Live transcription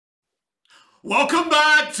Welcome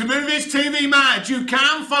back to Movies TV Mad. You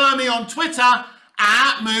can follow me on Twitter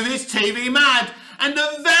at Movies TV Mad. And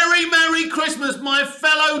a very Merry Christmas, my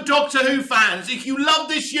fellow Doctor Who fans. If you love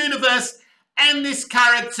this universe and this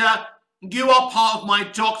character, you are part of my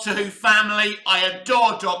Doctor Who family. I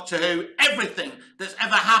adore Doctor Who, everything that's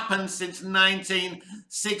ever happened since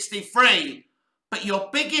 1963. But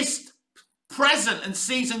your biggest present and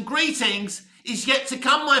season greetings is yet to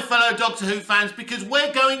come, my fellow Doctor Who fans, because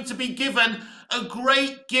we're going to be given a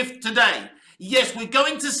great gift today. Yes, we're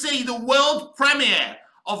going to see the world premiere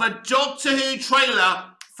of a Doctor Who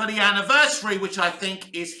trailer for the anniversary, which I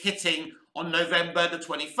think is hitting on November the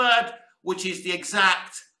 23rd, which is the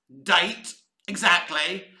exact date,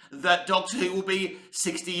 that Doctor Who will be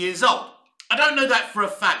 60 years old. I don't know that for a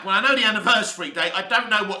fact. When I know the anniversary date, I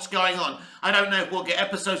don't know what's going on. I don't know if we'll get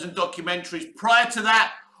episodes and documentaries prior to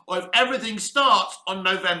that, or if everything starts on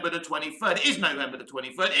November the 23rd. It is November the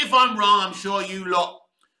 23rd. If I'm wrong, I'm sure you lot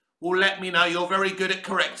will let me know. You're very good at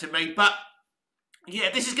correcting me. But yeah,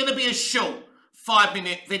 this is going to be a short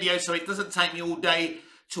 5-minute video, so it doesn't take me all day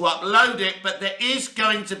to upload it. But there is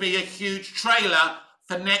going to be a huge trailer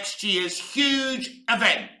for next year's huge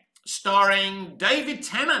event, starring David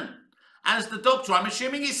Tennant as the Doctor. I'm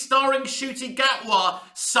assuming it's starring Ncuti Gatwa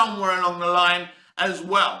somewhere along the line as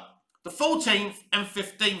well. The 14th and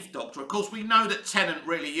 15th Doctor. Of course, we know that Tennant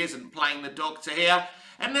really isn't playing the Doctor here,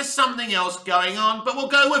 and there's something else going on, but we'll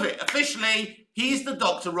go with it. Officially, he's the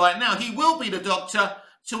Doctor right now. He will be the Doctor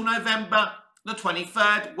till November the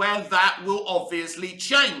 23rd, where that will obviously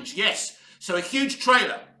change. Yes, so a huge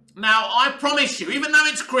trailer. Now, I promise you, even though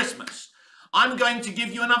it's Christmas, I'm going to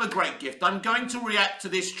give you another great gift. I'm going to react to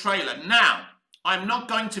this trailer. Now, I'm not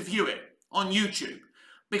going to view it on YouTube,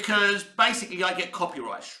 because basically I get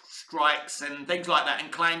copyright strikes and things like that and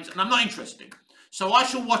claims, and I'm not interested. So I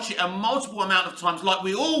shall watch it a multiple amount of times, like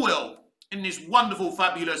we all will in this wonderful,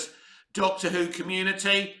 fabulous Doctor Who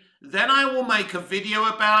community. Then I will make a video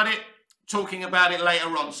about it, talking about it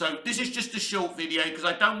later on. So this is just a short video, because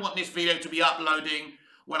I don't want this video to be uploading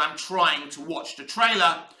when I'm trying to watch the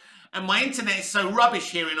trailer. And my internet is so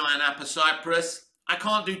rubbish here in Iron Apple Cyprus, I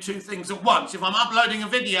can't do two things at once. If I'm uploading a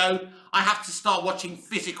video, I have to start watching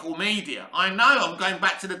physical media. I know, I'm going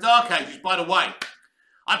back to the Dark Ages. By the way,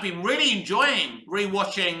 I've been really enjoying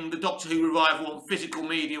rewatching the Doctor Who revival on physical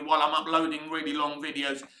media while I'm uploading really long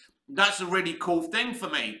videos. That's a really cool thing for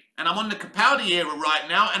me. And I'm on the Capaldi era right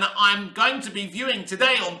now, and I'm going to be viewing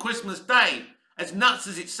today on Christmas Day, as nuts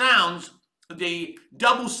as it sounds, the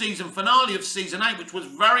double season finale of season 8, which was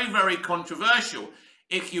very, very controversial,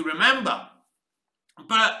 if you remember.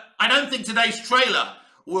 But I don't think today's trailer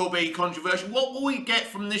will be controversial. What will we get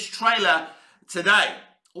from this trailer today?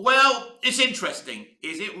 Well, it's interesting.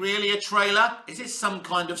 Is it really a trailer? Is it some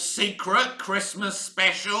kind of secret Christmas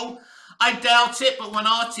special? I doubt it, but when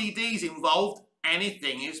RTD's involved,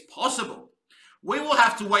 anything is possible. We will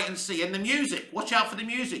have to wait and see. And the music, watch out for the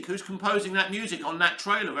music. Who's composing that music on that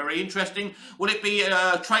trailer? Very interesting. Will it be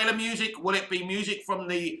trailer music? Will it be music from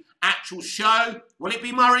the actual show? Will it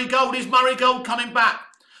be Murray Gold? Is Murray Gold coming back?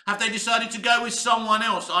 Have they decided to go with someone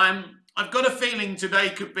else? I've got a feeling today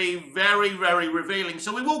could be very, very revealing.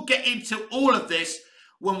 So we will get into all of this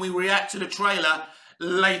when we react to the trailer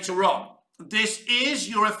later on. This is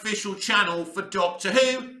your official channel for Doctor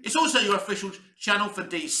Who. It's also your official channel for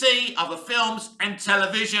DC, other films and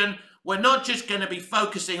television. We're not just going to be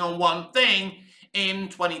focusing on one thing in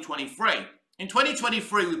 2023. In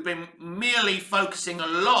 2023, we've been merely focusing a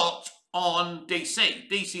lot on DC.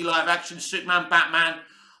 DC live action, Superman, Batman,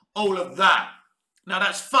 all of that. Now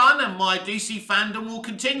that's fun, and my DC fandom will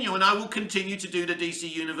continue, and I will continue to do the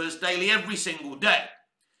DC Universe Daily every single day.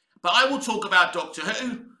 But I will talk about Doctor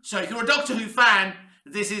Who. So if you're a Doctor Who fan,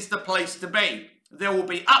 this is the place to be. There will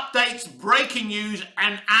be updates, breaking news,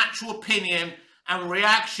 and actual opinion and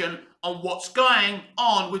reaction on what's going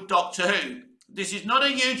on with Doctor Who. This is not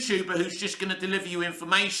a YouTuber who's just going to deliver you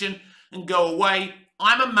information and go away.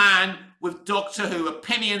 I'm a man with Doctor Who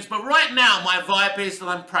opinions, but right now my vibe is that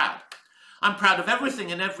I'm proud. I'm proud of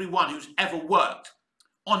everything and everyone who's ever worked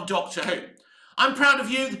on Doctor Who. I'm proud of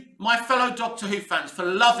you, my fellow Doctor Who fans, for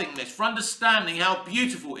loving this, for understanding how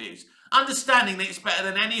beautiful it is, understanding that it's better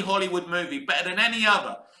than any Hollywood movie, better than any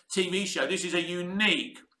other TV show. This is a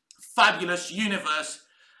unique, fabulous universe,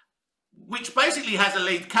 which basically has a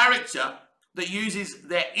lead character that uses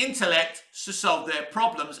their intellect to solve their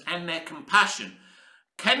problems and their compassion.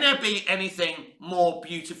 Can there be anything more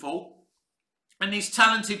beautiful? And these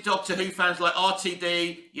talented Doctor Who fans like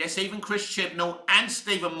RTD, yes, even Chris Chibnall and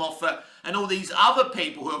Stephen Moffat and all these other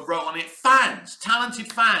people who have wrote on it, fans,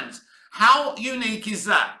 talented fans. How unique is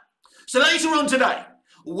that? So later on today,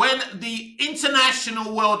 when the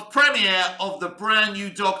international world premiere of the brand new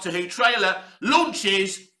Doctor Who trailer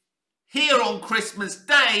launches here on Christmas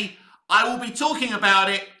Day. I will be talking about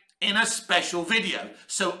it in a special video.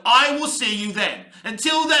 So I will see you then.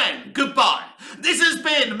 Until then, goodbye. This has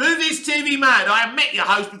been Movies TV Mad. I am Mick, your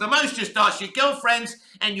host with the most. Just ask your girlfriends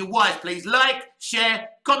and your wives. Please like, share,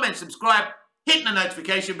 comment, subscribe, hit the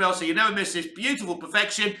notification bell so you never miss this beautiful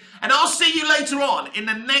perfection. And I'll see you later on in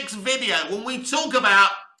the next video when we talk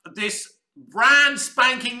about this brand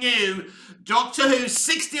spanking new Doctor Who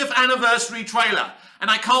 60th anniversary trailer. And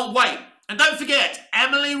I can't wait. And don't forget,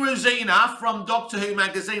 Emily Rosina from Doctor Who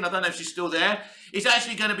magazine, I don't know if she's still there, is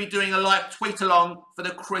actually going to be doing a live tweet along for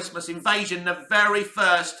the Christmas Invasion, the very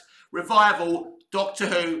first revival Doctor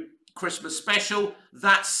Who Christmas special.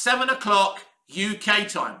 That's 7 o'clock UK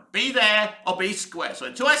time. Be there or be square. So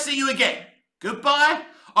until I see you again, goodbye,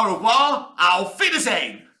 au revoir, auf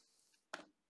Wiedersehen.